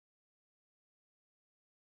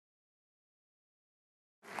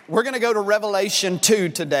We're going to go to Revelation 2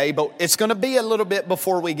 today, but it's going to be a little bit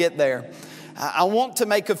before we get there. I want to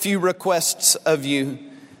make a few requests of you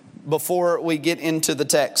before we get into the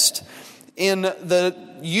text. In the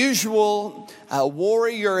usual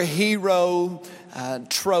warrior hero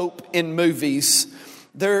trope in movies,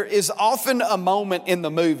 there is often a moment in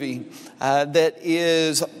the movie that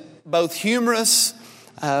is both humorous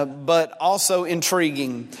but also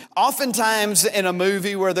intriguing. Oftentimes in a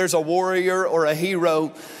movie where there's a warrior or a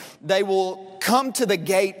hero, they will come to the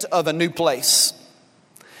gate of a new place.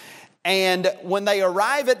 And when they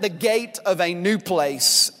arrive at the gate of a new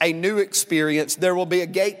place, a new experience, there will be a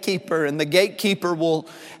gatekeeper, and the gatekeeper will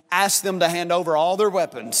ask them to hand over all their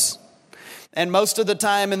weapons. And most of the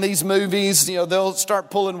time in these movies, they'll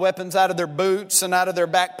start pulling weapons out of their boots and out of their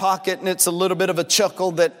back pocket, and it's a little bit of a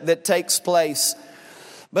chuckle that takes place.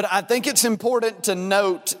 But I think it's important to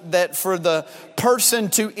note that for the person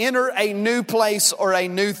to enter a new place or a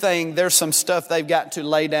new thing, there's some stuff they've got to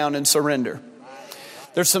lay down and surrender.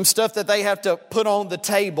 There's some stuff that they have to put on the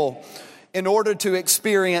table in order to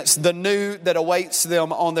experience the new that awaits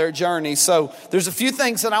them on their journey. So there's a few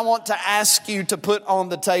things that I want to ask you to put on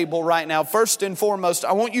the table right now. First and foremost,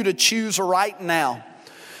 I want you to choose right now,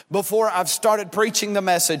 before I've started preaching the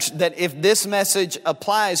message, that if this message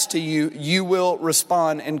applies to you, you will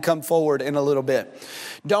respond and come forward in a little bit.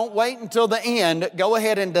 Don't wait until the end. Go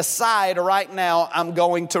ahead and decide right now, I'm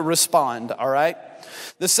going to respond, all right?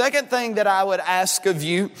 The second thing that I would ask of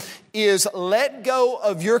you is let go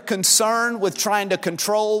of your concern with trying to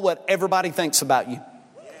control what everybody thinks about you.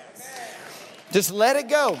 Just let it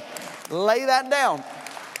go. Lay that down.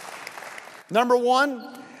 Number one,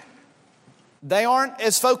 they aren't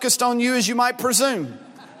as focused on you as you might presume.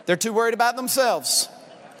 They're too worried about themselves.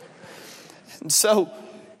 And so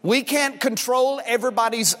we can't control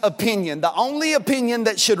everybody's opinion. The only opinion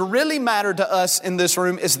that should really matter to us in this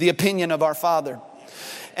room is the opinion of our Father.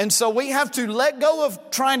 And so we have to let go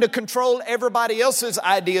of trying to control everybody else's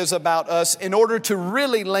ideas about us in order to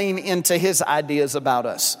really lean into His ideas about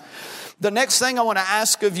us. The next thing I want to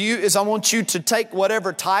ask of you is I want you to take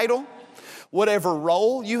whatever title, whatever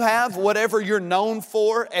role you have, whatever you're known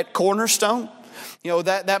for at Cornerstone.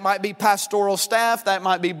 That might be pastoral staff, that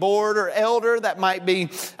might be board or elder, that might be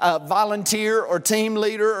volunteer or team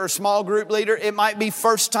leader or small group leader. It might be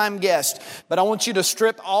first time guest. But I want you to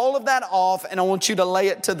strip all of that off and I want you to lay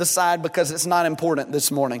it to the side because it's not important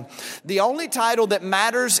this morning. The only title that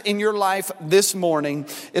matters in your life this morning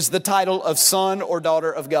is the title of son or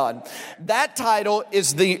daughter of God. That title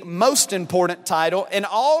is the most important title, and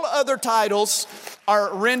all other titles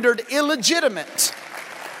are rendered illegitimate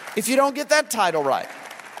if you don't get that title right.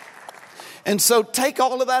 And so take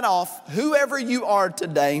all of that off. Whoever you are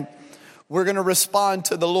today, we're going to respond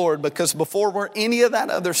to the Lord, because before we're any of that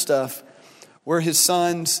other stuff, we're His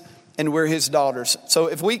sons and we're His daughters. So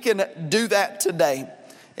if we can do that today,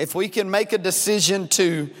 if we can make a decision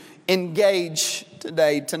to engage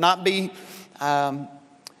today, to not be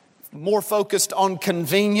more focused on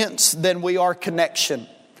convenience than we are connection,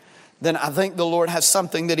 then I think the Lord has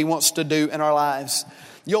something that He wants to do in our lives.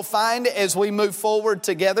 You'll find as we move forward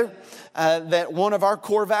together that one of our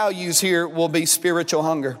core values here will be spiritual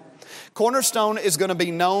hunger. Cornerstone is going to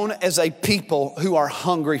be known as a people who are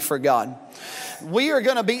hungry for God. We are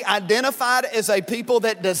going to be identified as a people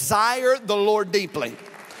that desire the Lord deeply.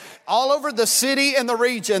 All over the city and the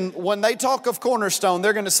region, when they talk of Cornerstone,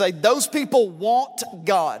 they're going to say, those people want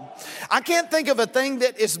God. I can't think of a thing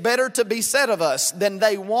that is better to be said of us than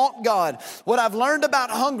they want God. What I've learned about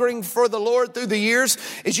hungering for the Lord through the years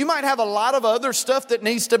is you might have a lot of other stuff that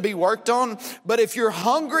needs to be worked on, but if you're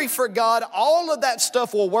hungry for God, all of that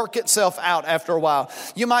stuff will work itself out after a while.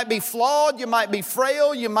 You might be flawed, you might be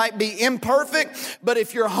frail, you might be imperfect, but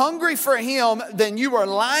if you're hungry for Him, then you are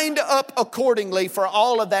lined up accordingly for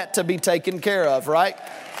all of that to be taken care of, right?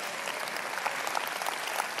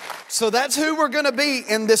 So that's who we're going to be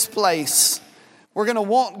in this place. We're going to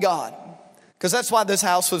want God, because that's why this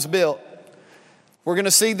house was built. We're going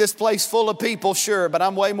to see this place full of people, sure, but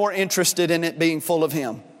I'm way more interested in it being full of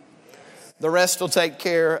Him. The rest will take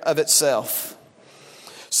care of itself.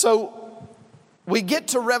 So we get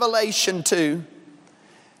to Revelation 2,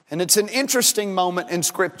 and it's an interesting moment in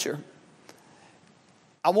Scripture.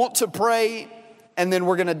 I want to pray, and then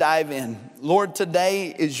we're going to dive in. Lord,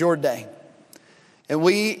 today is your day. And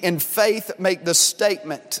we, in faith, make the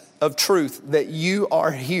statement of truth that you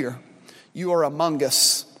are here. You are among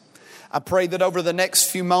us. I pray that over the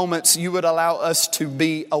next few moments, you would allow us to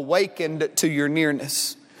be awakened to your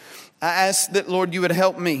nearness. I ask that, Lord, you would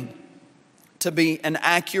help me to be an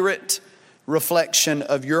accurate reflection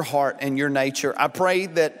of your heart and your nature. I pray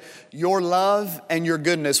that your love and your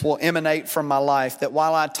goodness will emanate from my life, that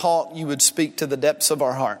while I talk, you would speak to the depths of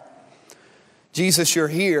our heart. Jesus, you're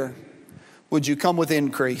here. Would you come with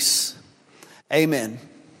increase? Amen.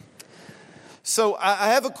 So I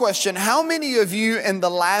have a question. How many of you in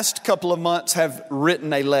the last couple of months have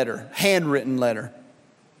written a letter, handwritten letter?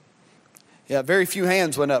 Yeah, very few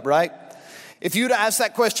hands went up, right? If you'd asked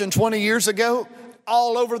that question 20 years ago,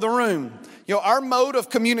 all over the room. You know, our mode of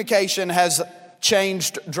communication has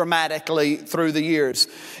changed dramatically through the years.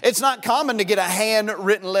 It's not common to get a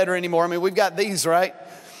handwritten letter anymore. I mean, we've got these, right?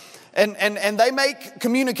 And they make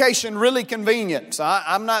communication really convenient. So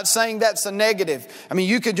I'm not saying that's a negative. I mean,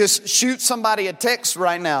 you could just shoot somebody a text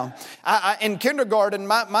right now. In kindergarten,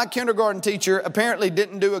 my kindergarten teacher apparently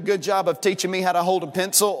didn't do a good job of teaching me how to hold a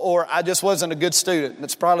pencil, or I just wasn't a good student.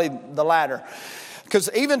 It's probably the latter. Because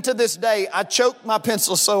even to this day, I choke my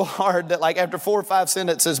pencil so hard that like after 4 or 5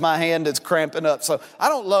 sentences, my hand is cramping up. So I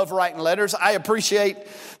don't love writing letters. I appreciate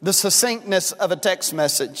the succinctness of a text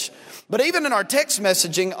message. But even in our text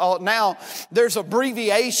messaging now, there's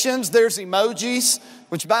abbreviations, there's emojis,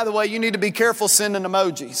 which by the way, you need to be careful sending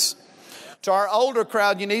emojis. To our older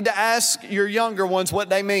crowd, you need to ask your younger ones what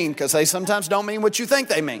they mean, because they sometimes don't mean what you think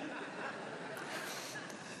they mean.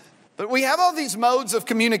 But we have all these modes of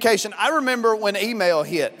communication. I remember when email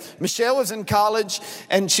hit. Michelle was in college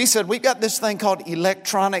and she said, we've got this thing called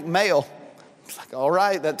electronic mail. It's like, all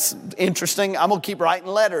right, that's interesting. I'm going to keep writing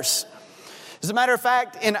letters. As a matter of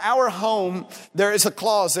fact, in our home, there is a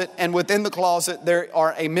closet, and within the closet, there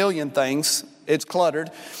are a million things. It's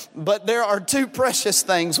cluttered. But there are 2 precious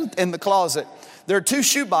things within the closet. There are 2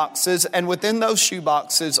 shoe boxes, and within those shoe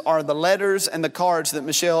boxes are the letters and the cards that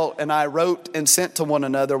Michelle and I wrote and sent to one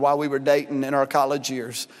another while we were dating in our college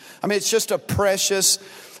years. I mean, it's just a precious,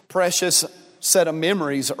 precious set of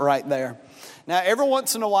memories right there. Now, every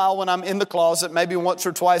once in a while when I'm in the closet, maybe once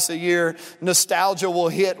or twice a year, nostalgia will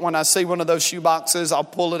hit when I see one of those shoe boxes. I'll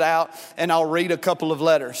pull it out and I'll read a couple of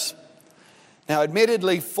letters. Now,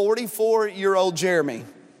 admittedly, 44-year-old Jeremy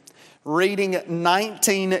reading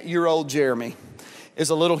 19-year-old Jeremy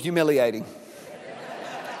is a little humiliating.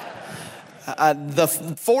 The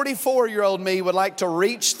 44-year-old me would like to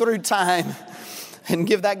reach through time and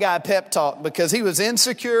give that guy a pep talk because he was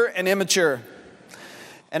insecure and immature.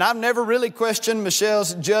 And I've never really questioned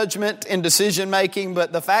Michelle's judgment in decision making,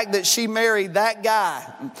 but the fact that she married that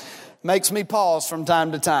guy makes me pause from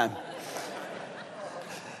time to time.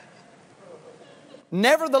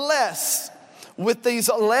 Nevertheless, with these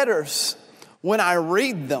letters, when I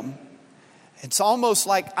read them, it's almost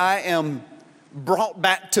like I am brought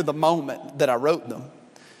back to the moment that I wrote them.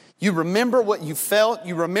 You remember what you felt.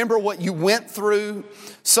 You remember what you went through.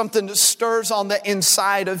 Something that stirs on the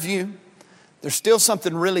inside of you. There's still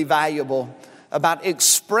something really valuable about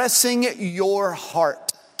expressing your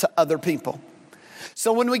heart to other people.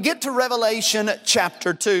 So when we get to Revelation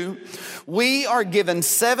chapter 2, we are given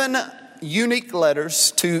 7 unique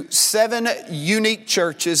letters to 7 unique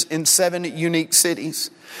churches in 7 unique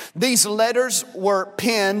cities. These letters were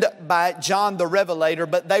penned by John the Revelator,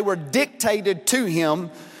 but they were dictated to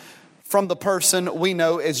him from the person we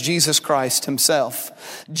know as Jesus Christ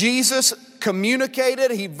himself. Jesus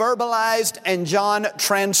communicated, he verbalized, and John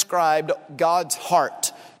transcribed God's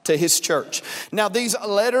heart to his church. Now, these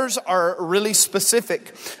letters are really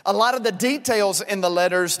specific. A lot of the details in the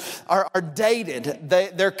letters are dated.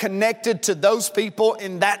 They're connected to those people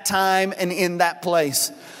in that time and in that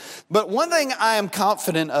place. But one thing I am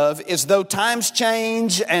confident of is though times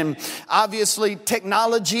change and obviously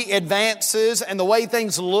technology advances and the way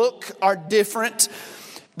things look are different,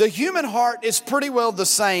 the human heart is pretty well the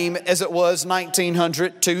same as it was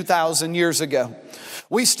 1900, 2,000 years ago.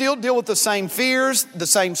 We still deal with the same fears, the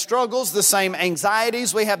same struggles, the same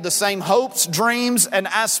anxieties. We have the same hopes, dreams, and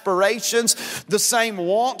aspirations, the same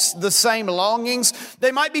wants, the same longings.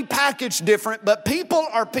 They might be packaged different, but people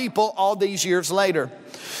are people all these years later.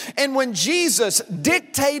 And when Jesus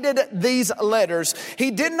dictated these letters,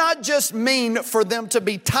 he did not just mean for them to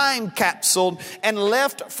be time capsuled and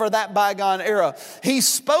left for that bygone era. He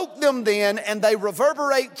spoke them then, and they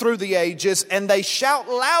reverberate through the ages, and they shout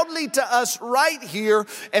loudly to us right here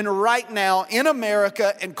and right now in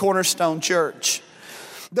America and Cornerstone Church.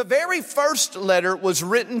 The very first letter was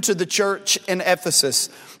written to the church in Ephesus.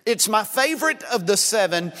 It's my favorite of the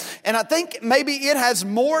 7, and I think maybe it has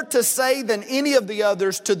more to say than any of the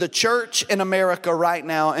others to the church in America right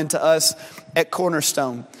now and to us at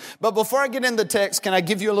Cornerstone. But before I get into the text, can I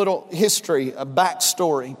give you a little history, a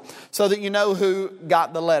backstory, so that you know who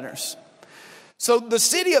got the letters? So the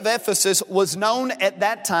city of Ephesus was known at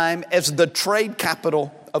that time as the trade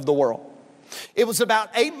capital of the world. It was about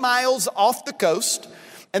 8 miles off the coast,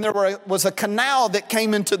 and there was a canal that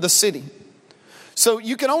came into the city. So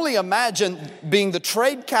you can only imagine, being the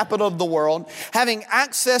trade capital of the world, having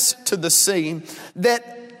access to the sea,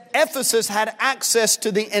 that Ephesus had access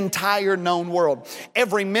to the entire known world.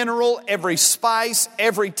 Every mineral, every spice,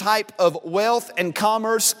 every type of wealth and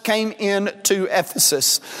commerce came into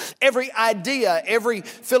Ephesus. Every idea, every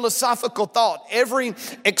philosophical thought, every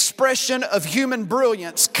expression of human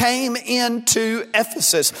brilliance came into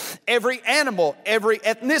Ephesus. Every animal, every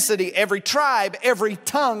ethnicity, every tribe, every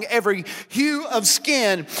tongue, every hue of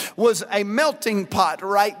skin was a melting pot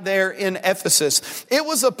right there in Ephesus. It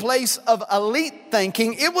was a place of elite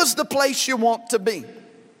thinking. It was the place you want to be.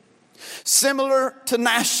 Similar to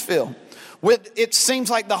Nashville, it seems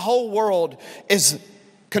like the whole world is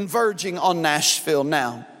converging on Nashville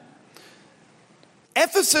now.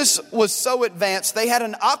 Ephesus was so advanced, they had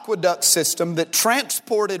an aqueduct system that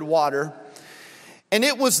transported water, and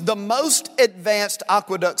it was the most advanced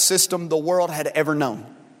aqueduct system the world had ever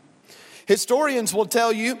known. Historians will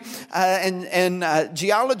tell you, and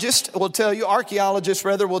geologists will tell you, archaeologists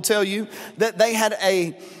rather will tell you, that they had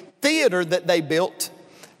a theater that they built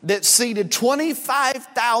that seated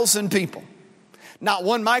 25,000 people. Not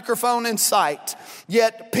one microphone in sight,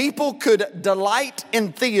 yet people could delight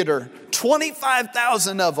in theater,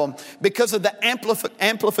 25,000 of them, because of the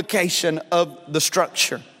amplification of the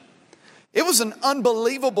structure. It was an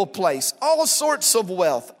unbelievable place, all sorts of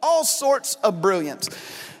wealth, all sorts of brilliance.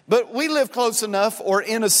 But we live close enough or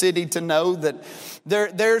in a city to know that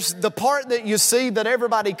there's the part that you see that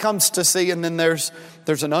everybody comes to see, and then there's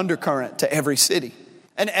an undercurrent to every city.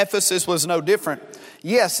 And Ephesus was no different.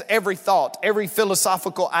 Yes, every thought, every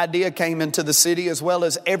philosophical idea came into the city, as well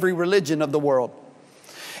as every religion of the world.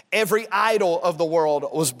 Every idol of the world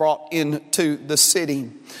was brought into the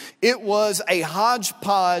city. It was a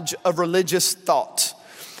hodgepodge of religious thought.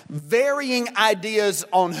 Varying ideas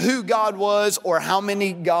on who God was or how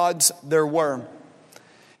many gods there were.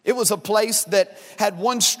 It was a place that had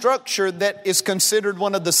one structure that is considered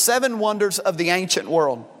one of the 7 wonders of the ancient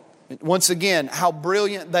world. Once again, how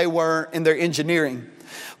brilliant they were in their engineering.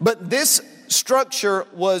 But this structure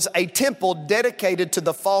was a temple dedicated to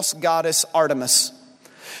the false goddess Artemis.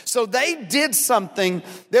 So they did something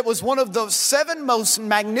that was one of the 7 most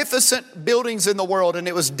magnificent buildings in the world, and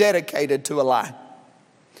it was dedicated to a lie.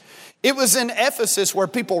 It was in Ephesus where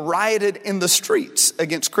people rioted in the streets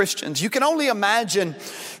against Christians. You can only imagine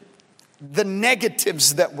the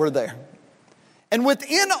negatives that were there. And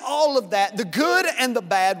within all of that, the good and the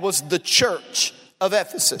bad was the church of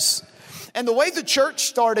Ephesus. And the way the church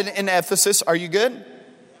started in Ephesus, are you good?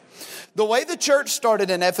 The way the church started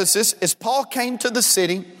in Ephesus is Paul came to the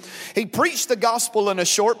city. He preached the gospel in a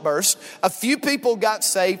short burst. A few people got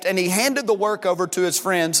saved, and he handed the work over to his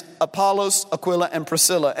friends, Apollos, Aquila, and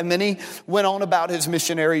Priscilla. And then he went on about his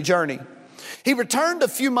missionary journey. He returned a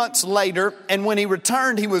few months later, and when he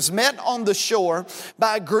returned, he was met on the shore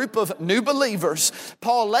by a group of new believers.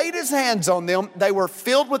 Paul laid his hands on them. They were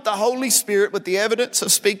filled with the Holy Spirit with the evidence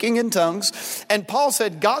of speaking in tongues. And Paul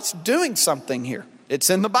said, God's doing something here. It's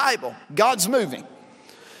in the Bible. God's moving.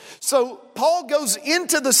 So Paul goes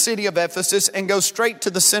into the city of Ephesus and goes straight to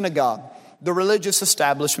the synagogue, the religious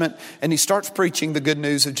establishment, and he starts preaching the good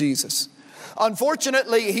news of Jesus.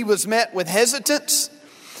 Unfortunately, he was met with hesitance.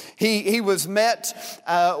 He was met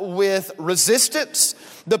with resistance.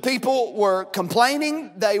 The people were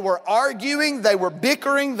complaining. They were arguing. They were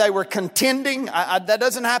bickering. They were contending. That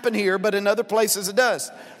doesn't happen here, but in other places it does.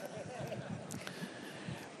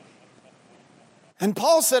 And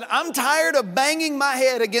Paul said, I'm tired of banging my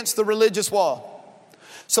head against the religious wall.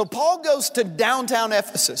 So Paul goes to downtown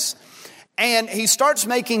Ephesus and he starts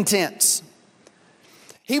making tents.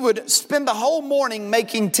 He would spend the whole morning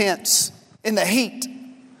making tents in the heat.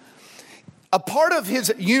 A part of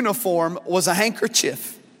his uniform was a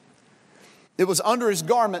handkerchief. It was under his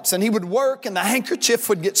garments, and he would work and the handkerchief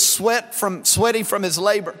would get sweaty from his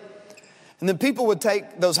labor. And then people would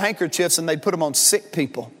take those handkerchiefs and they'd put them on sick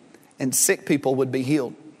people. And sick people would be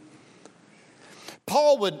healed.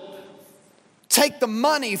 Paul would take the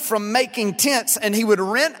money from making tents and he would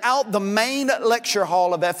rent out the main lecture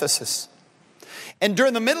hall of Ephesus. And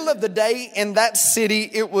during the middle of the day in that city,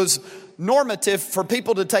 it was normative for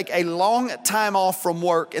people to take a long time off from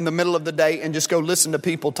work in the middle of the day and just go listen to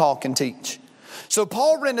people talk and teach. So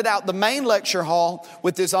Paul rented out the main lecture hall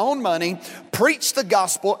with his own money, preached the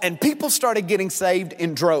gospel, and people started getting saved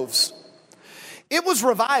in droves. It was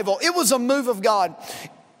revival. It was a move of God.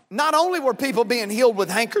 Not only were people being healed with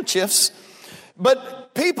handkerchiefs, but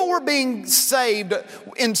people were being saved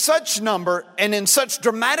in such number and in such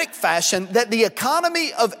dramatic fashion that the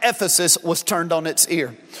economy of Ephesus was turned on its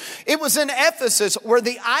ear. It was in Ephesus where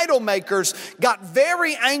the idol makers got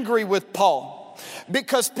very angry with Paul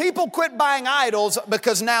because people quit buying idols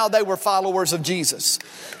because now they were followers of Jesus.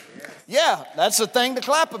 Yeah, that's the thing to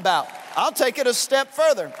clap about. I'll take it a step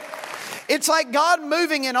further. It's like God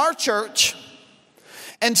moving in our church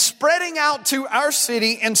and spreading out to our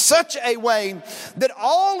city in such a way that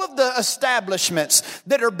all of the establishments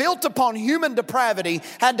that are built upon human depravity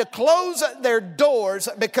had to close their doors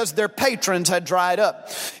because their patrons had dried up.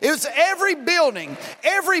 It was every building,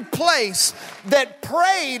 every place that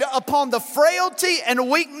preyed upon the frailty and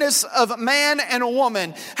weakness of man and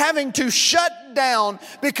woman having to shut down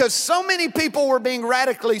because so many people were being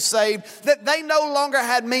radically saved that they no longer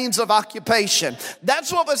had means of occupation.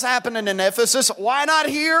 That's what was happening in Ephesus. Why not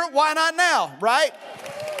here? Why not now? Right?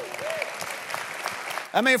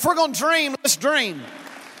 I mean, if we're going to dream, let's dream.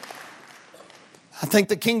 I think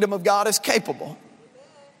the kingdom of God is capable.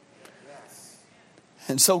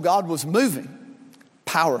 And so God was moving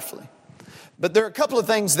powerfully. But there are a couple of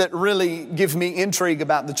things that really give me intrigue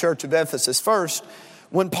about the church of Ephesus. First,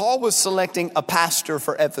 when Paul was selecting a pastor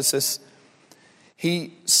for Ephesus,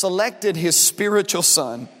 he selected his spiritual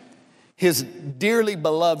son, his dearly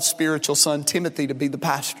beloved spiritual son, Timothy, to be the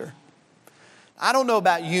pastor. I don't know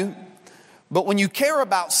about you, but when you care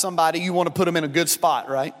about somebody, you want to put them in a good spot,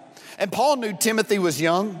 right? And Paul knew Timothy was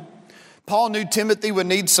young. Paul knew Timothy would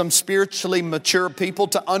need some spiritually mature people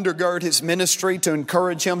to undergird his ministry, to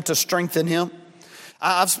encourage him, to strengthen him.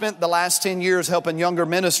 I've spent the last 10 years helping younger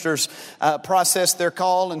ministers process their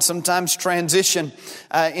call and sometimes transition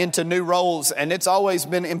into new roles. And it's always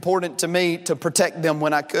been important to me to protect them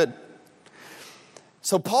when I could.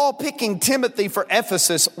 So Paul picking Timothy for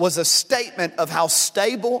Ephesus was a statement of how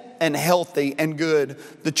stable and healthy and good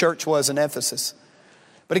the church was in Ephesus.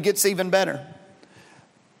 But it gets even better.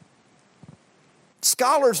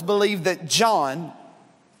 Scholars believe that John,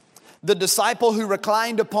 the disciple who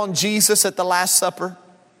reclined upon Jesus at the Last Supper,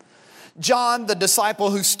 John, the disciple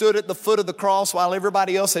who stood at the foot of the cross while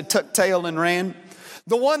everybody else had tucked tail and ran,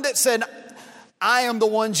 the one that said, "I am the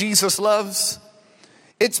one Jesus loves."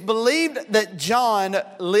 It's believed that John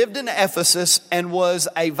lived in Ephesus and was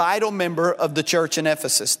a vital member of the church in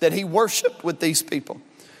Ephesus, that he worshiped with these people.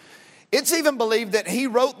 It's even believed that he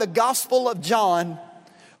wrote the Gospel of John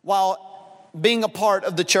while being a part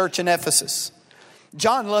of the church in Ephesus.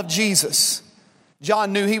 John loved Jesus.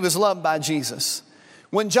 John knew he was loved by Jesus.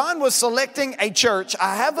 When John was selecting a church,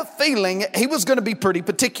 I have a feeling he was going to be pretty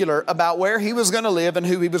particular about where he was going to live and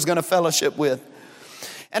who he was going to fellowship with.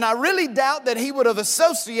 And I really doubt that he would have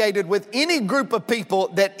associated with any group of people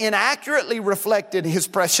that inaccurately reflected his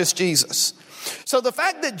precious Jesus. So the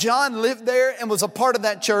fact that John lived there and was a part of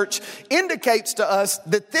that church indicates to us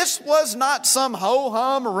that this was not some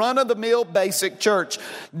ho-hum, run-of-the-mill basic church.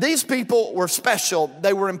 These people were special.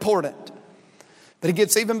 They were important. But it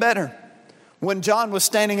gets even better. When John was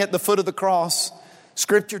standing at the foot of the cross,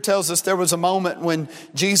 Scripture tells us there was a moment when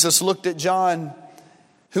Jesus looked at John,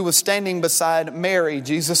 who was standing beside Mary,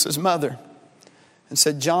 Jesus' mother, and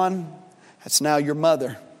said, "John, that's now your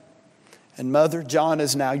mother. And mother, John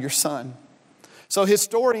is now your son." So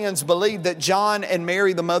historians believe that John and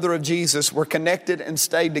Mary, the mother of Jesus, were connected and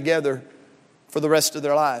stayed together for the rest of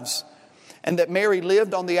their lives. And that Mary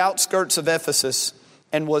lived on the outskirts of Ephesus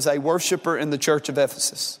and was a worshiper in the church of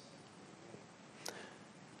Ephesus.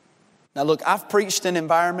 Now look, I've preached in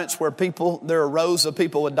environments where there are rows of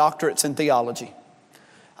people with doctorates in theology.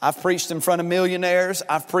 I've preached in front of millionaires.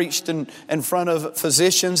 I've preached in front of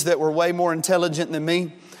physicians that were way more intelligent than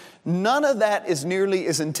me. None of that is nearly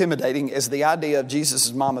as intimidating as the idea of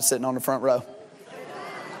Jesus' mama sitting on the front row.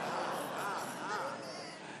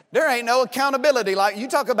 There ain't no accountability. Like, you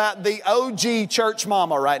talk about the OG church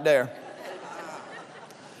mama right there.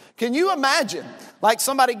 Can you imagine? Like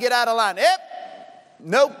somebody get out of line.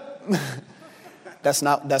 Nope.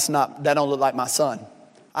 That don't look like my son.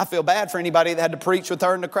 I feel bad for anybody that had to preach with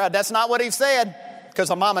her in the crowd. That's not what he said,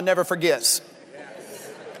 because a mama never forgets.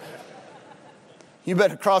 You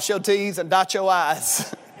better cross your T's and dot your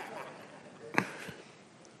I's.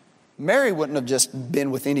 Mary wouldn't have just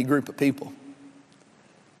been with any group of people.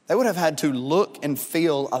 They would have had to look and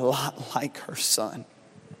feel a lot like her son.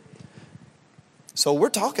 So we're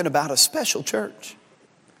talking about a special church.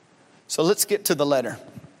 So let's get to the letter.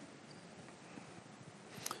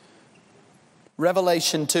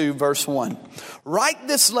 Revelation 2, verse 1. Write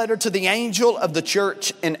this letter to the angel of the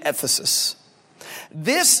church in Ephesus.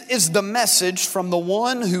 This is the message from the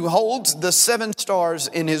one who holds the 7 stars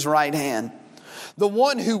in his right hand, the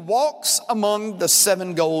one who walks among the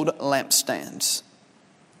 7 gold lampstands.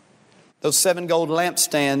 Those 7 gold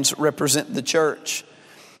lampstands represent the church.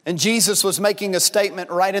 And Jesus was making a statement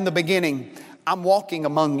right in the beginning. I'm walking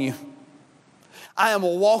among you. I am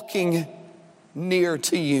walking near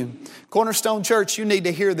to you. Cornerstone Church, you need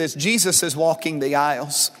to hear this. Jesus is walking the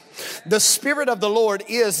aisles. The Spirit of the Lord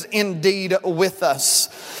is indeed with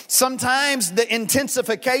us. Sometimes the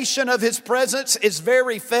intensification of His presence is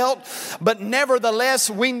very felt, but nevertheless,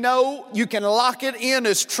 we know you can lock it in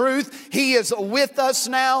as truth. He is with us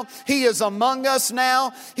now. He is among us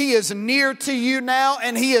now. He is near to you now,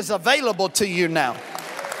 and He is available to you now.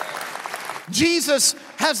 Jesus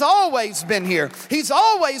has always been here. He's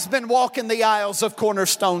always been walking the aisles of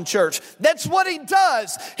Cornerstone Church. That's what He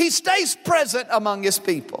does. He stays present among His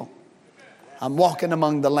people. I'm walking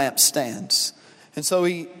among the lampstands. And so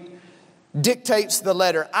He dictates the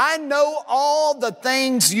letter. I know all the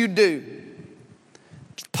things you do.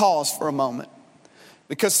 Pause for a moment.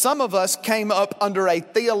 Because some of us came up under a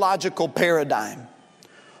theological paradigm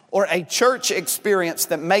or a church experience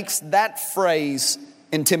that makes that phrase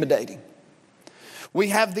intimidating. We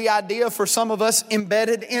have the idea for some of us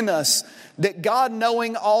embedded in us that God,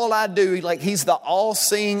 knowing all I do, like He's the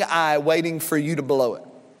all-seeing eye waiting for you to blow it.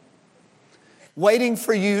 Waiting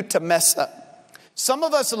for you to mess up. Some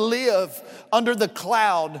of us live under the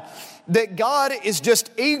cloud that God is just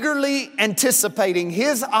eagerly anticipating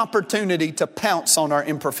His opportunity to pounce on our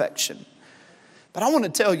imperfection. But I want to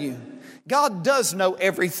tell you, God does know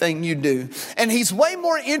everything you do. And He's way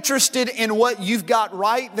more interested in what you've got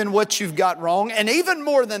right than what you've got wrong. And even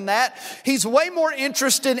more than that, He's way more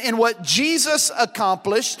interested in what Jesus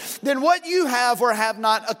accomplished than what you have or have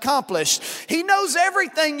not accomplished. He knows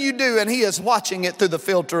everything you do, and He is watching it through the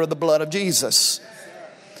filter of the blood of Jesus.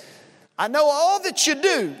 I know all that you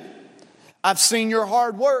do. I've seen your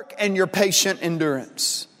hard work and your patient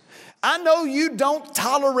endurance. I know you don't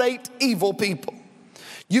tolerate evil people.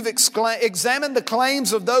 You've examined the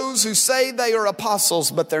claims of those who say they are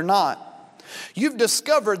apostles, but they're not. You've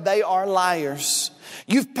discovered they are liars.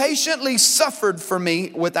 You've patiently suffered for me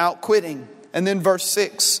without quitting. And then verse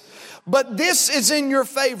 6. But this is in your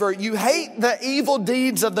favor. You hate the evil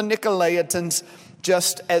deeds of the Nicolaitans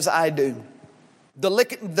just as I do. The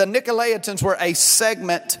Nicolaitans were a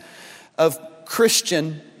segment of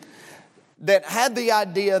Christian that had the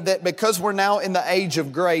idea that because we're now in the age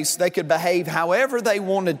of grace, they could behave however they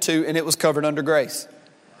wanted to, and it was covered under grace.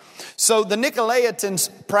 So the Nicolaitans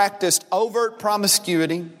practiced overt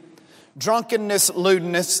promiscuity, drunkenness,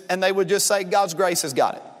 lewdness, and they would just say, God's grace has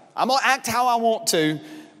got it. I'm going to act how I want to.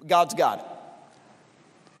 God's got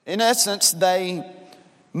it. In essence, they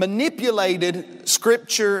manipulated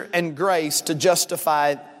Scripture and grace to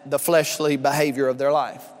justify the fleshly behavior of their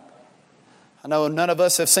life. I know none of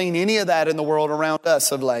us have seen any of that in the world around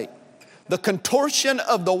us of late. The contortion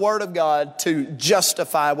of the Word of God to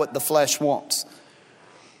justify what the flesh wants.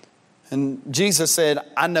 And Jesus said,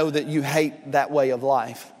 I know that you hate that way of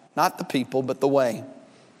life. Not the people, but the way.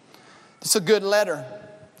 It's a good letter.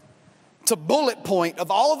 It's a bullet point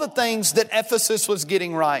of all of the things that Ephesus was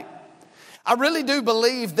getting right. I really do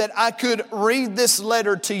believe that I could read this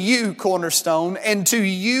letter to you, Cornerstone, and to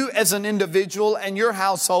you as an individual and your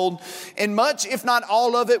household, and much, if not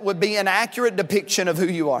all of it, would be an accurate depiction of who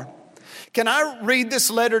you are. Can I read this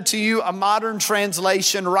letter to you, a modern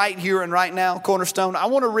translation right here and right now, Cornerstone? I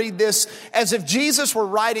want to read this as if Jesus were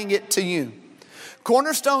writing it to you.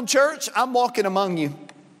 Cornerstone Church, I'm walking among you.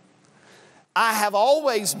 I have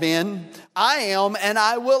always been, I am, and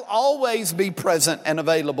I will always be present and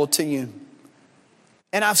available to you.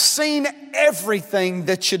 And I've seen everything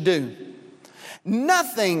that you do.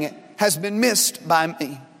 Nothing has been missed by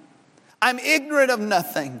me. I'm ignorant of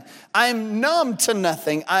nothing. I'm numb to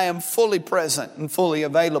nothing. I am fully present and fully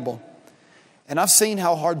available. And I've seen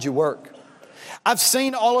how hard you work. I've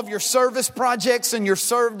seen all of your service projects and your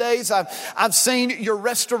serve days. I've seen your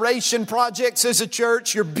restoration projects as a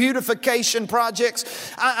church, your beautification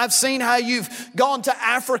projects. I've seen how you've gone to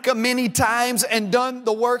Africa many times and done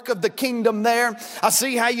the work of the kingdom there. I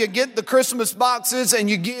see how you get the Christmas boxes and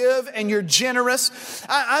you give and you're generous.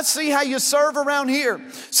 I see how you serve around here.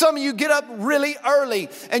 Some of you get up really early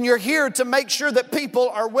and you're here to make sure that people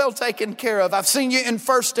are well taken care of. I've seen you in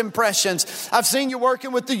First Impressions. I've seen you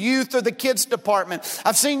working with the youth or the kids department.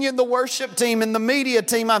 I've seen you in the worship team and the media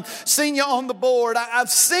team. I've seen you on the board. I've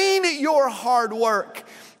seen your hard work.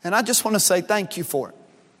 And I just want to say thank you for it.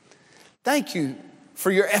 Thank you for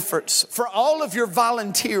your efforts, for all of your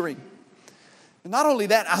volunteering. And not only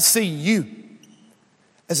that, I see you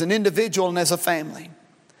as an individual and as a family.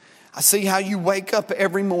 I see how you wake up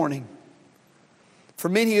every morning. For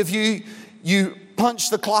many of you, you punch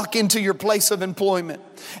the clock into your place of employment.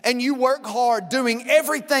 And you work hard doing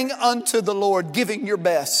everything unto the Lord, giving your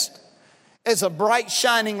best as a bright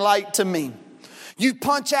shining light to me. You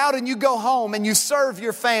punch out and you go home and you serve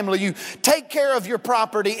your family. You take care of your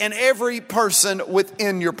property and every person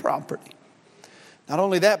within your property. Not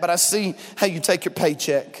only that, but I see how you take your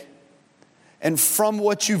paycheck. And from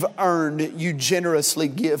what you've earned, you generously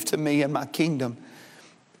give to me and my kingdom.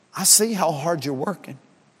 I see how hard you're working.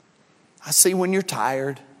 I see when you're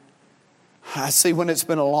tired. I see when it's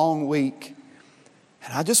been a long week.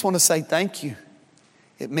 And I just want to say thank you.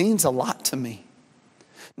 It means a lot to me.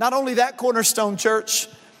 Not only that, Cornerstone Church,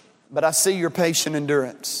 but I see your patient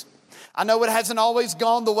endurance. I know it hasn't always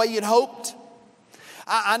gone the way you'd hoped.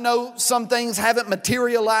 I know some things haven't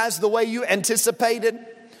materialized the way you anticipated.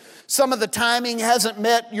 Some of the timing hasn't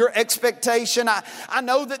met your expectation. I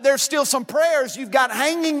know that there's still some prayers you've got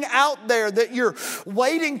hanging out there that you're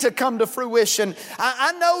waiting to come to fruition.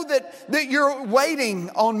 I know that you're waiting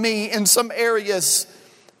on me in some areas.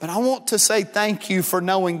 But I want to say thank you for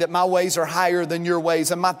knowing that my ways are higher than your ways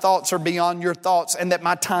and my thoughts are beyond your thoughts and that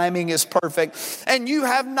my timing is perfect. And you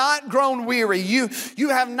have not grown weary. You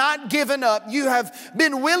have not given up. You have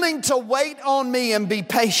been willing to wait on me and be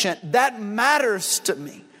patient. That matters to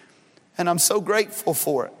me. And I'm so grateful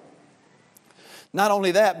for it. Not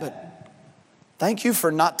only that, but thank you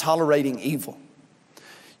for not tolerating evil.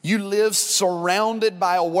 You live surrounded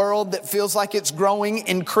by a world that feels like it's growing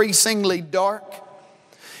increasingly dark.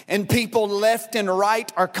 And people left and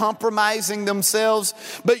right are compromising themselves.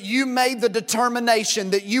 But you made the determination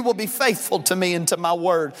that you will be faithful to me and to my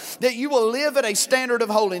word. That you will live at a standard of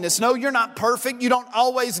holiness. No, you're not perfect. You don't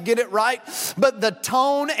always get it right. But the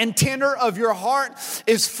tone and tenor of your heart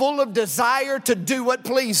is full of desire to do what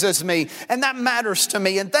pleases me. And that matters to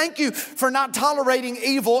me. And thank you for not tolerating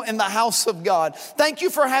evil in the house of God. Thank you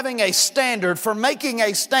for having a standard, for making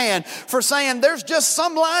a stand, for saying there's just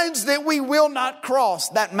some lines that we will not cross.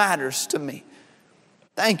 That matters to me.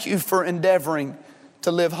 Thank you for endeavoring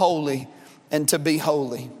to live holy and to be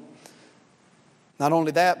holy. Not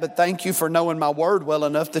only that, but thank you for knowing my word well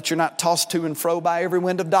enough that you're not tossed to and fro by every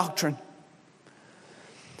wind of doctrine.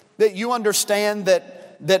 That you understand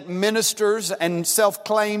that ministers and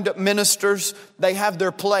self-claimed ministers, they have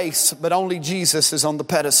their place, but only Jesus is on the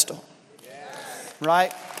pedestal.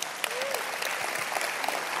 Right?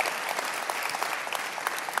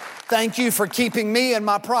 Thank you for keeping me in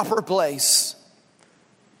my proper place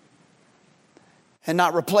and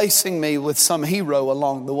not replacing me with some hero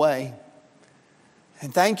along the way.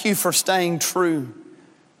 And thank you for staying true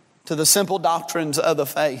to the simple doctrines of the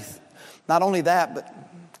faith. Not only that, but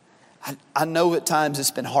I know at times it's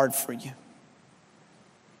been hard for you.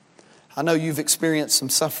 I know you've experienced some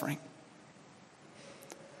suffering.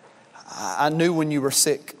 I knew when you were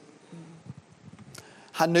sick.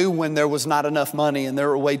 I knew when there was not enough money and there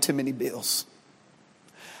were way too many bills.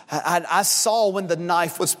 I saw when the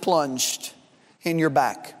knife was plunged in your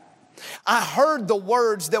back. I heard the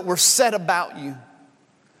words that were said about you.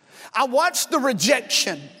 I watched the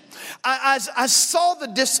rejection. I saw the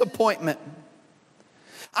disappointment.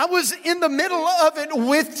 I was in the middle of it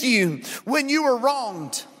with you when you were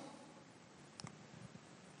wronged.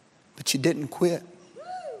 But you didn't quit.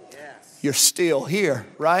 You're still here,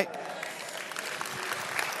 right?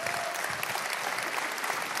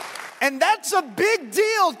 And that's a big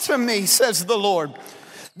deal to me, says the Lord.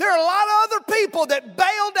 There are a lot of other people that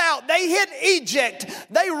bailed out. They hit eject.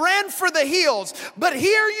 They ran for the hills. But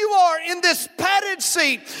here you are in this padded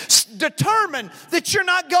seat, determined that you're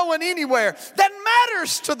not going anywhere. That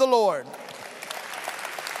matters to the Lord.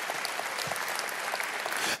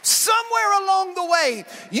 Somewhere along the way,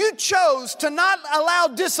 you chose to not allow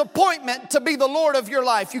disappointment to be the Lord of your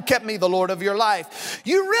life. You kept me the Lord of your life.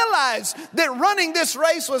 You realized that running this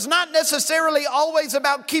race was not necessarily always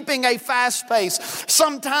about keeping a fast pace.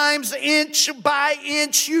 Sometimes inch by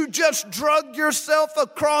inch, you just drug yourself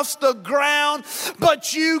across the ground,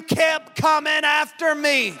 but you kept coming after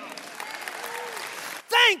me.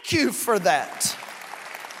 Thank you for that.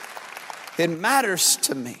 It matters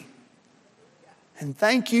to me. And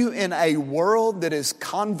thank you in a world that is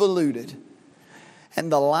convoluted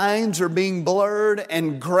and the lines are being blurred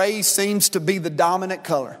and gray seems to be the dominant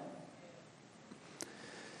color,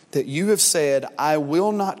 that you have said, I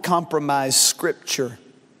will not compromise Scripture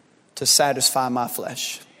to satisfy my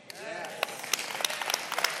flesh.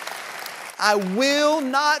 I will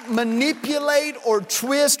not manipulate or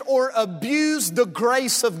twist or abuse the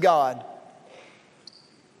grace of God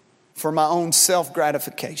for my own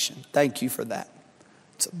self-gratification. Thank you for that.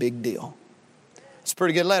 It's a big deal. It's a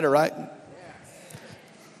pretty good letter, right?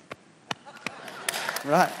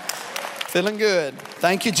 Right. Feeling good.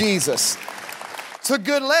 Thank you, Jesus. It's a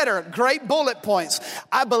good letter. Great bullet points.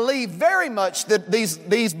 I believe very much that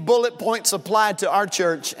these bullet points apply to our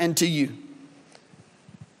church and to you.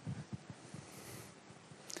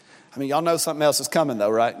 I mean, y'all know something else is coming though,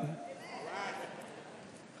 right?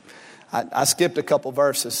 I skipped a couple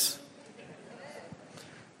verses.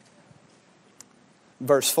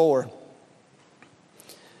 Verse 4.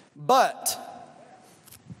 But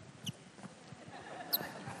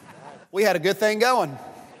we had a good thing going.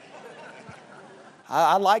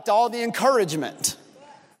 I liked all the encouragement.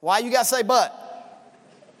 Why you got to say but?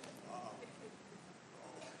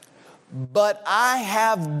 But I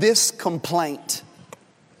have this complaint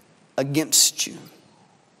against you.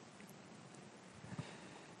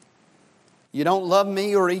 You don't love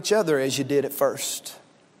me or each other as you did at first.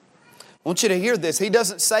 I want you to hear this. He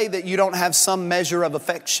doesn't say that you don't have some measure of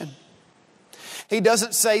affection. He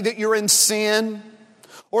doesn't say that you're in sin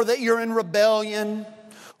or that you're in rebellion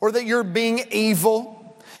or that you're being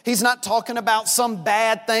evil. He's not talking about some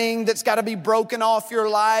bad thing that's got to be broken off your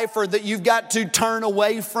life or that you've got to turn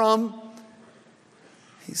away from.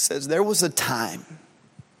 He says there was a time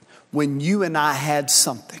when you and I had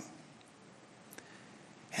something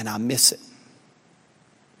and I miss it.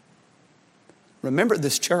 Remember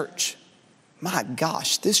this church. My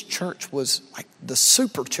gosh, this church was like the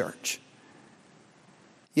super church.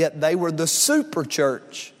 Yet they were the super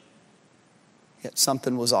church. Yet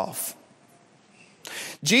something was off.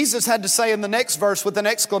 Jesus had to say in the next verse with an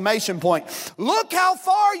exclamation point, look how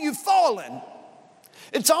far you've fallen.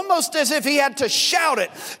 It's almost as if he had to shout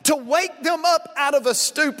it to wake them up out of a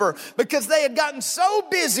stupor because they had gotten so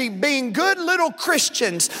busy being good little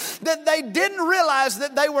Christians that they didn't realize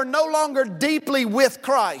that they were no longer deeply with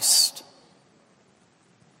Christ.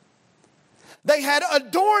 They had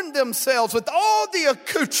adorned themselves with all the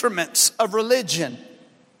accoutrements of religion.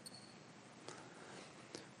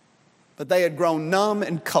 But they had grown numb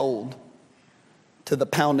and cold to the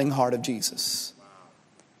pounding heart of Jesus.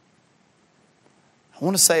 I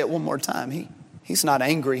want to say it one more time. He's not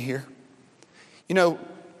angry here. You know,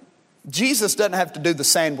 Jesus doesn't have to do the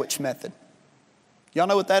sandwich method. Y'all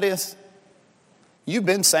know what that is? You've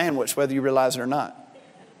been sandwiched whether you realize it or not.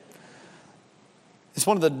 It's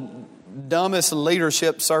one of the dumbest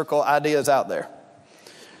leadership circle ideas out there.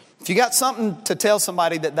 If you got something to tell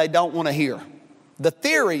somebody that they don't want to hear, the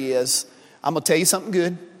theory is, I'm going to tell you something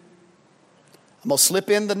good. I'm going to slip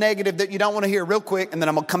in the negative that you don't want to hear real quick, and then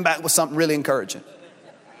I'm going to come back with something really encouraging.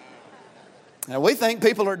 Now, we think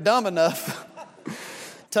people are dumb enough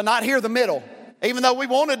to not hear the middle, even though we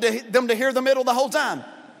wanted them to hear the middle the whole time.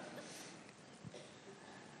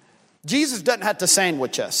 Jesus doesn't have to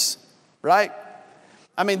sandwich us, right?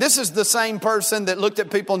 I mean, this is the same person that looked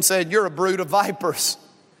at people and said, you're a brood of vipers.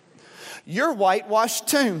 You're whitewashed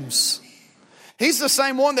tombs. He's the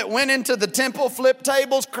same one that went into the temple, flipped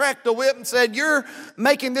tables, cracked a whip and said, you're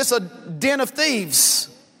making this a den of thieves.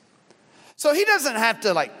 So he doesn't have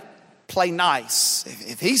to play nice.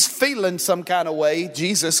 If he's feeling some kind of way,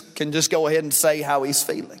 Jesus can just go ahead and say how he's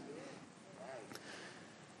feeling.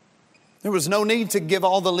 There was no need to give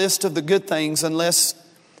all the list of the good things unless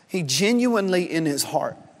he genuinely in his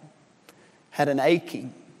heart had an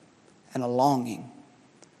aching and a longing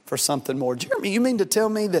for something more. Jeremy, you mean to tell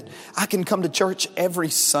me that I can come to church every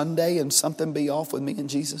Sunday and something be off with me and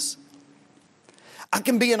Jesus? I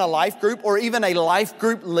can be in a life group or even a life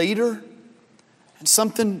group leader and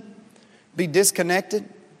something be disconnected?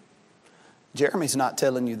 Jeremy's not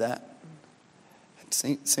telling you that.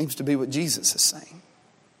 It seems to be what Jesus is saying.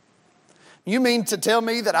 You mean to tell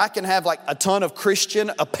me that I can have a ton of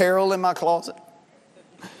Christian apparel in my closet?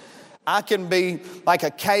 I can be like a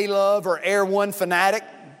K-Love or Air One fanatic.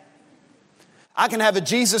 I can have a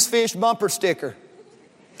Jesus fish bumper sticker.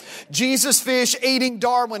 Jesus fish eating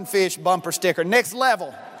Darwin fish bumper sticker. Next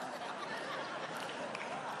level.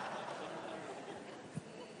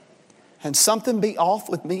 And something be off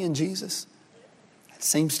with me and Jesus? That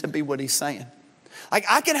seems to be what he's saying.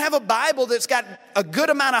 I can have a Bible that's got a good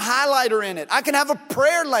amount of highlighter in it. I can have a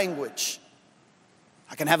prayer language.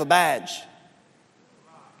 I can have a badge.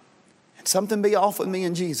 And something be off with me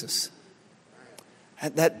and Jesus.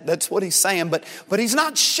 That's what he's saying. But he's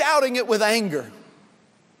not shouting it with anger.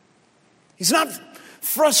 He's not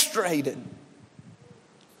frustrated.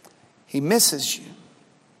 He misses you.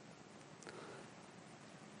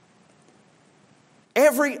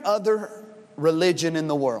 Every other religion in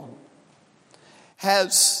the world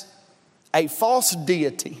has a false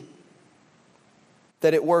deity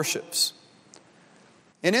that it worships.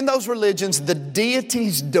 And in those religions, the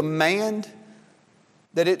deities demand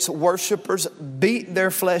that its worshipers beat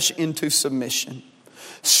their flesh into submission.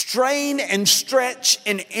 strain and stretch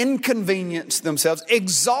and inconvenience themselves,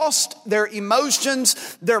 exhaust their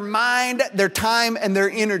emotions, their mind, their time, and their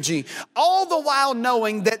energy, all the while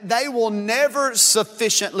knowing that they will never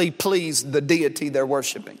sufficiently please the deity they're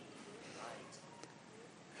worshiping.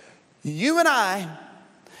 You and I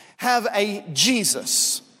have a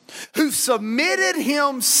Jesus who submitted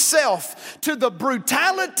himself to the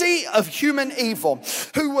brutality of human evil,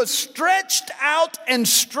 who was stretched out and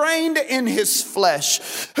strained in his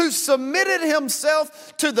flesh, who submitted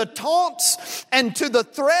himself to the taunts and to the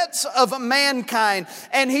threats of mankind.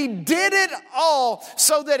 And he did it all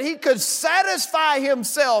so that he could satisfy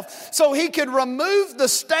himself, so he could remove the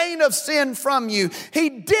stain of sin from you. He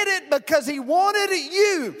did it because he wanted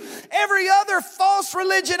you. Every other false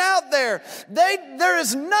religion out there, there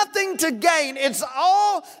is nothing to gain. It's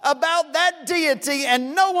all about that deity,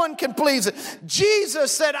 and no one can please it.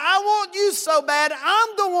 Jesus said, I want you so bad, I'm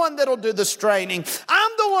the one that'll do the straining.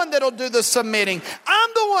 I'm the one that'll do the submitting. I'm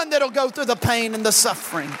the one that'll go through the pain and the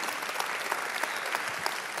suffering.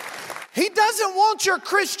 He doesn't want your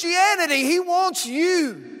Christianity. He wants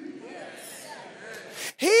you.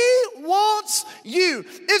 He wants you.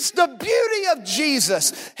 It's the beauty of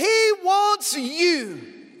Jesus. He wants you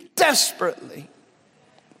desperately.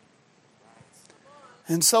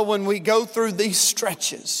 And so when we go through these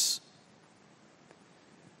stretches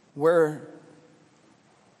where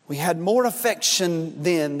we had more affection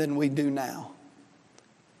then than we do now,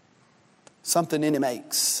 something in him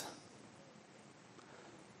aches.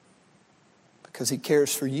 Because he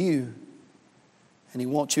cares for you and he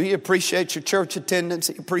wants you. He appreciates your church attendance.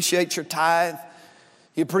 He appreciates your tithe.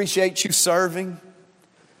 He appreciates you serving.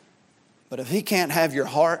 But if he can't have your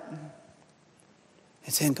heart,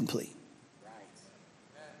 it's incomplete.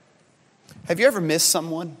 Have you ever missed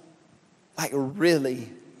someone? Like really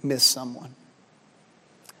missed someone?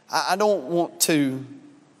 I don't want to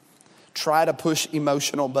try to push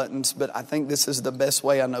emotional buttons, but I think this is the best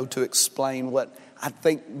way I know to explain what I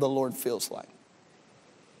think the Lord feels like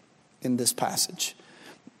in this passage.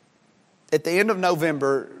 At the end of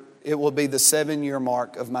November, it will be the 7-year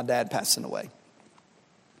mark of my dad passing away.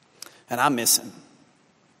 And I miss him.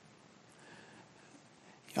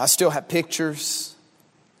 I still have pictures.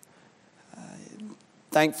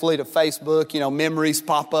 Thankfully to Facebook, memories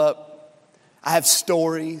pop up. I have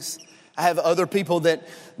stories. I have other people that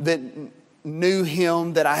knew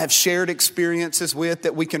him, that I have shared experiences with,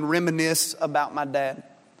 that we can reminisce about my dad.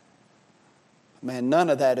 Man, none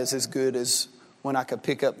of that is as good as when I could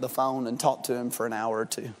pick up the phone and talk to him for an hour or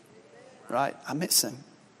two. Right? I miss him.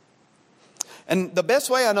 And the best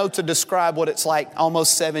way I know to describe what it's like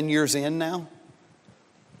almost 7 years in now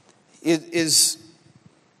is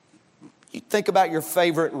you think about your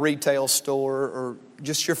favorite retail store or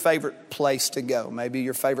just your favorite place to go. Maybe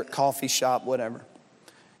your favorite coffee shop, whatever.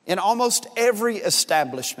 In almost every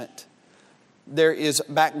establishment, there is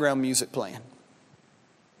background music playing.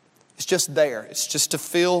 It's just there. It's just to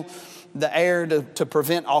fill the air, to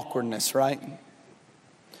prevent awkwardness, right?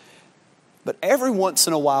 But every once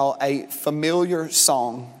in a while, a familiar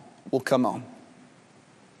song will come on.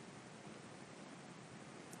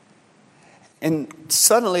 And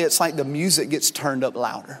suddenly it's like the music gets turned up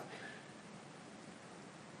louder.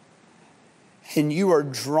 And you are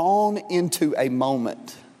drawn into a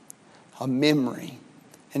moment, a memory,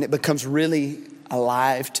 and it becomes really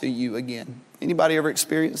alive to you again. Anybody ever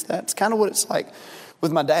experienced that? It's kind of what it's like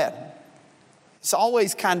with my dad. It's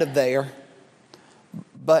always kind of there,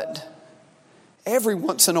 but every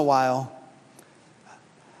once in a while,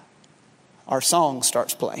 our song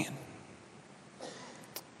starts playing.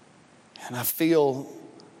 And I feel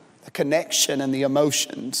the connection and the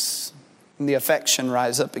emotions and the affection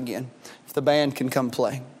rise up again. If the band can come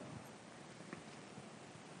play.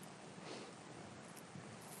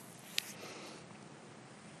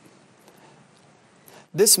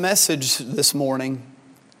 This message this morning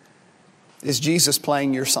is Jesus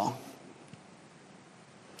playing your song.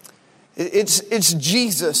 It's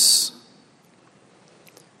Jesus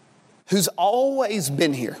who's always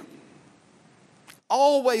been here.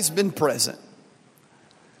 Always been present.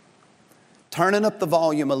 Turning up the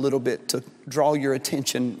volume a little bit to draw your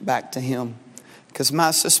attention back to him. Because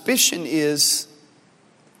my suspicion is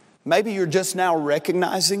maybe you're just now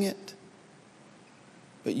recognizing it,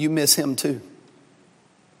 but you miss him too.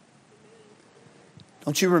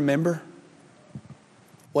 Don't you remember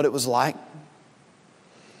what it was like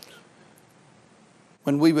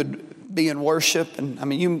when we would be in worship?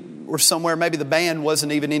 And you were somewhere, maybe the band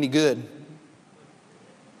wasn't even any good.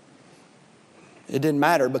 It didn't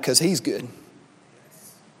matter because he's good.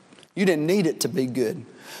 You didn't need it to be good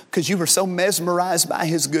because you were so mesmerized by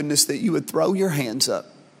his goodness that you would throw your hands up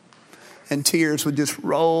and tears would just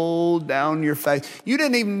roll down your face. You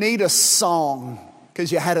didn't even need a song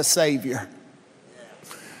because you had a Savior.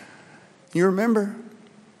 You remember?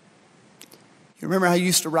 You remember how you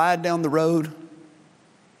used to ride down the road?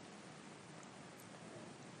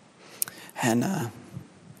 And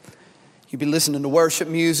you'd be listening to worship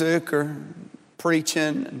music or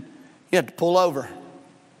preaching, and you had to pull over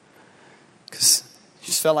because you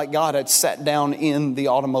just felt like God had sat down in the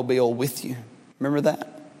automobile with you. Remember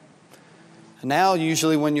that? And now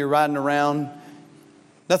usually when you're riding around,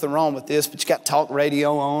 nothing wrong with this, but you got talk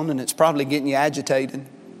radio on and it's probably getting you agitated.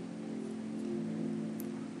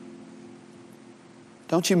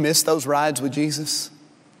 Don't you miss those rides with Jesus?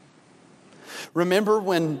 Remember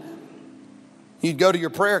when you'd go to your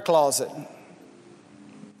prayer closet,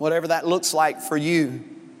 whatever that looks like for you,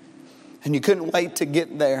 and you couldn't wait to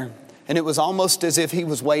get there, and it was almost as if he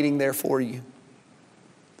was waiting there for you.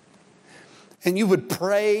 And you would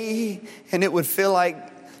pray, and it would feel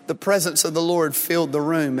like the presence of the Lord filled the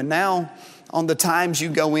room. And now, on the times you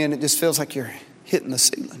go in, it just feels like you're hitting the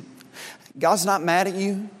ceiling. God's not mad at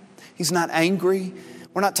you. He's not angry.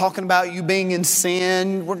 We're not talking about you being in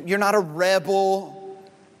sin. You're not a rebel.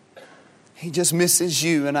 He just misses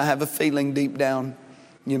you, and I have a feeling deep down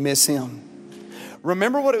you miss him.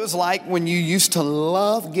 Remember what it was like when you used to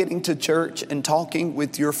love getting to church and talking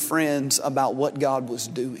with your friends about what God was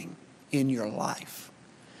doing in your life.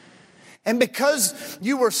 And because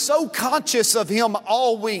you were so conscious of him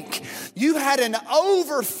all week, you had an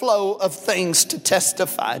overflow of things to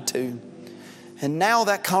testify to. And now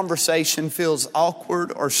that conversation feels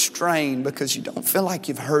awkward or strained because you don't feel like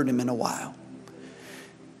you've heard him in a while.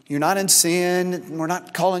 You're not in sin. We're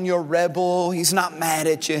not calling you a rebel. He's not mad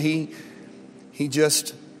at you. He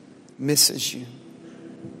just misses you.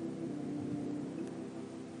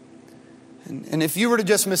 And if you were to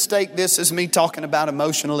just mistake this as me talking about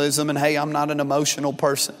emotionalism and, hey, I'm not an emotional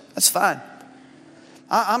person, that's fine.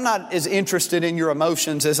 I'm not as interested in your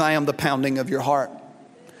emotions as I am the pounding of your heart.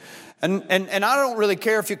 And I don't really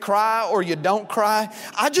care if you cry or you don't cry.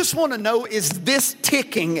 I just want to know, is this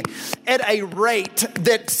ticking at a rate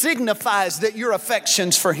that signifies that your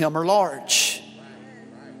affections for him are large?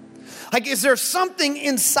 Like, is there something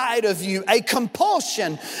inside of you, a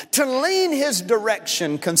compulsion to lean his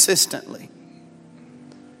direction consistently?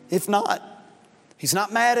 If not, he's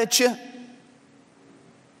not mad at you. I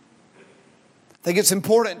think it's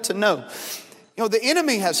important to know. You know, the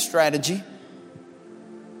enemy has strategy.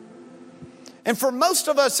 And for most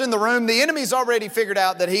of us in the room, the enemy's already figured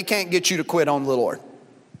out that he can't get you to quit on the Lord.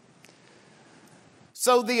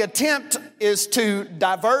 So the attempt is to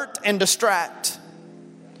divert and distract,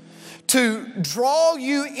 to draw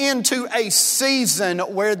you into a season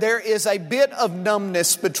where there is a bit of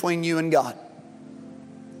numbness between you and God.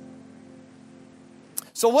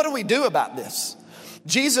 So what do we do about this?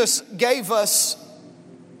 Jesus gave us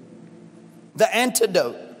the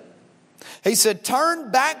antidote. He said,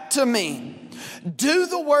 turn back to me. Do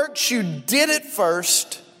the works you did at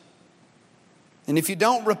first. And if you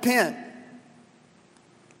don't repent,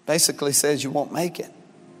 basically says you won't make it.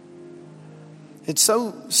 It's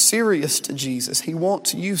so serious to Jesus. He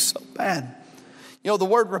wants you so bad. You know, the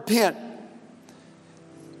word repent,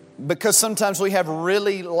 because sometimes we have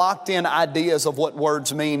really locked in ideas of what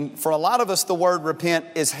words mean. For a lot of us, the word repent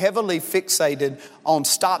is heavily fixated on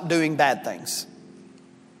stop doing bad things.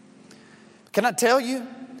 Can I tell you?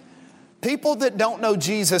 People that don't know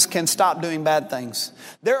Jesus can stop doing bad things.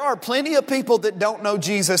 There are plenty of people that don't know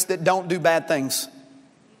Jesus that don't do bad things.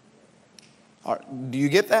 Do you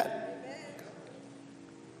get that?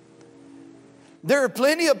 There are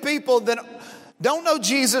plenty of people that don't know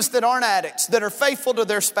Jesus that aren't addicts, that are faithful to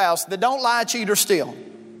their spouse, that don't lie, cheat, or steal.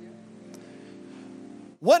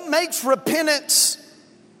 What makes repentance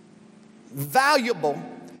valuable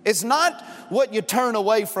is not what you turn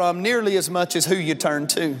away from nearly as much as who you turn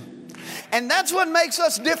to. And that's what makes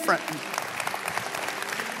us different.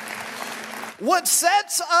 What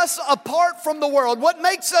sets us apart from the world, what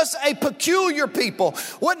makes us a peculiar people,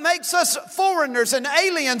 what makes us foreigners and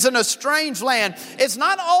aliens in a strange land, it's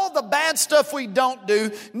not all the bad stuff we don't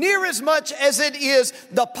do, near as much as it is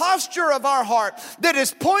the posture of our heart that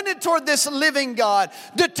is pointed toward this living God,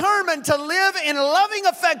 determined to live in loving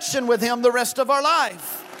affection with him the rest of our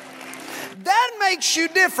life. That makes you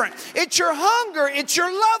different. It's your hunger. It's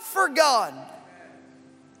your love for God.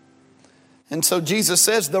 And so Jesus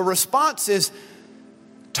says the response is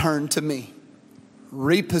turn to me.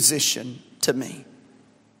 Reposition to me.